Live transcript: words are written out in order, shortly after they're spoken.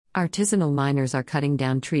Artisanal miners are cutting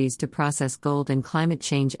down trees to process gold, and climate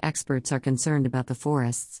change experts are concerned about the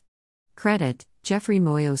forests. Credit: Jeffrey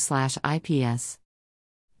Moyo/IPS.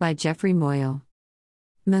 By Jeffrey Moyo.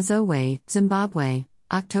 Mazowe, Zimbabwe,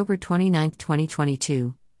 October 29,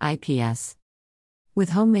 2022, IPS. With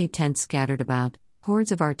homemade tents scattered about,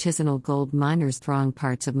 hordes of artisanal gold miners throng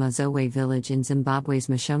parts of Mazowe village in Zimbabwe's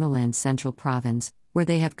Mashonaland Central Province, where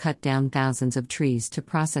they have cut down thousands of trees to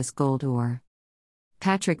process gold ore.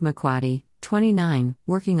 Patrick Makwati, 29,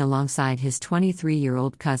 working alongside his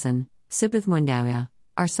 23-year-old cousin, Sibith Mwendawa,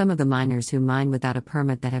 are some of the miners who mine without a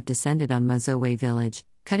permit that have descended on Mazowe village,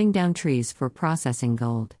 cutting down trees for processing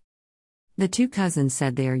gold. The two cousins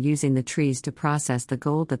said they are using the trees to process the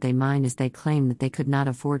gold that they mine, as they claim that they could not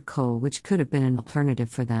afford coal, which could have been an alternative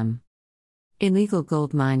for them. Illegal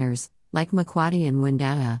gold miners, like Makwati and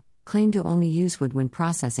Mwendawa, claim to only use wood when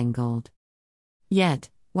processing gold. Yet,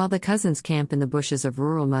 while the cousins camp in the bushes of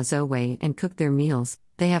rural Mazowe and cook their meals,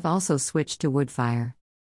 they have also switched to wood fire.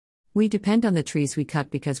 "We depend on the trees we cut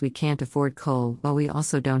because we can't afford coal, while we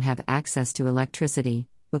also don't have access to electricity,"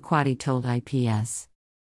 Makwati told IPS.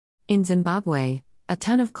 In Zimbabwe, a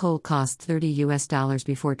ton of coal costs $30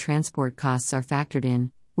 before transport costs are factored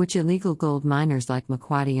in, which illegal gold miners like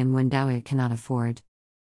Makwati and Mwendawa cannot afford.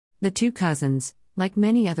 The two cousins, like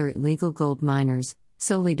many other illegal gold miners,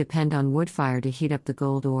 solely depend on wood fire to heat up the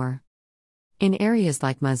gold ore. In areas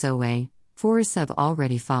like Mazowe, forests have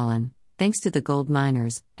already fallen, thanks to the gold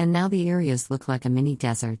miners, and now the areas look like a mini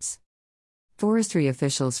deserts. Forestry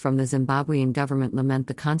officials from the Zimbabwean government lament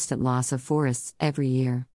the constant loss of forests every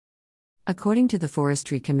year. According to the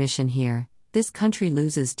Forestry Commission here, this country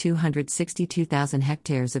loses 262,000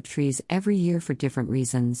 hectares of trees every year for different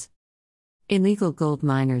reasons. Illegal gold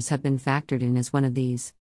miners have been factored in as one of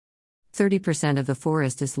these. 30% of the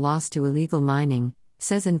forest is lost to illegal mining,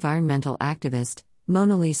 says environmental activist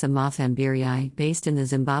Mona Lisa Mafembirai, based in the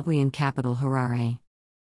Zimbabwean capital Harare.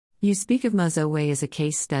 "You speak of Mazowe as a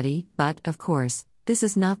case study, but, of course, this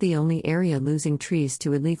is not the only area losing trees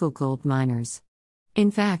to illegal gold miners.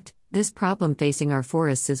 In fact, this problem facing our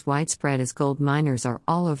forests is widespread, as gold miners are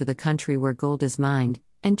all over the country where gold is mined,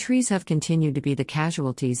 and trees have continued to be the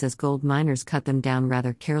casualties as gold miners cut them down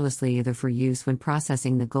rather carelessly, either for use when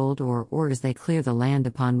processing the gold or as they clear the land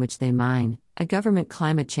upon which they mine," a government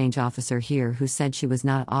climate change officer here, who said she was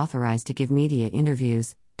not authorized to give media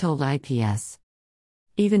interviews, told IPS.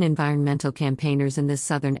 Even environmental campaigners in this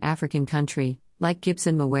southern African country, like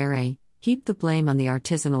Gibson Mawere, heap the blame on the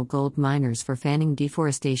artisanal gold miners for fanning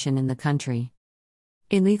deforestation in the country.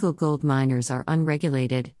 Illegal gold miners are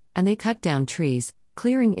unregulated, and they cut down trees,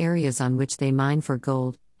 clearing areas on which they mine for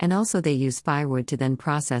gold, and also they use firewood to then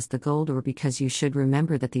process the gold ore, because you should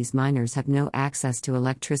remember that these miners have no access to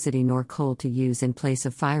electricity nor coal to use in place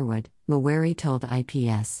of firewood, Mawere told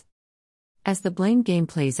IPS. As the blame game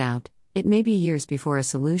plays out, it may be years before a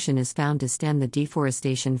solution is found to stem the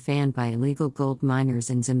deforestation fanned by illegal gold miners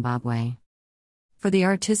in Zimbabwe. For the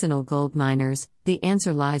artisanal gold miners, the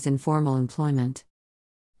answer lies in formal employment.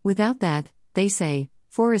 Without that, they say,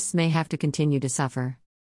 forests may have to continue to suffer.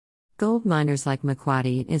 Gold miners like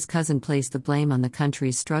Makwati and his cousin place the blame on the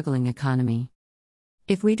country's struggling economy.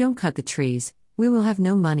 "If we don't cut the trees, we will have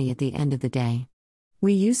no money at the end of the day.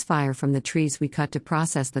 We use fire from the trees we cut to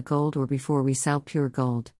process the gold ore before we sell pure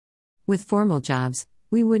gold. With formal jobs,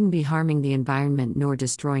 we wouldn't be harming the environment nor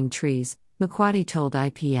destroying trees," Makwati told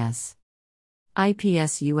IPS.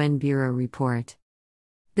 IPS UN Bureau Report.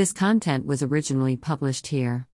 This content was originally published here.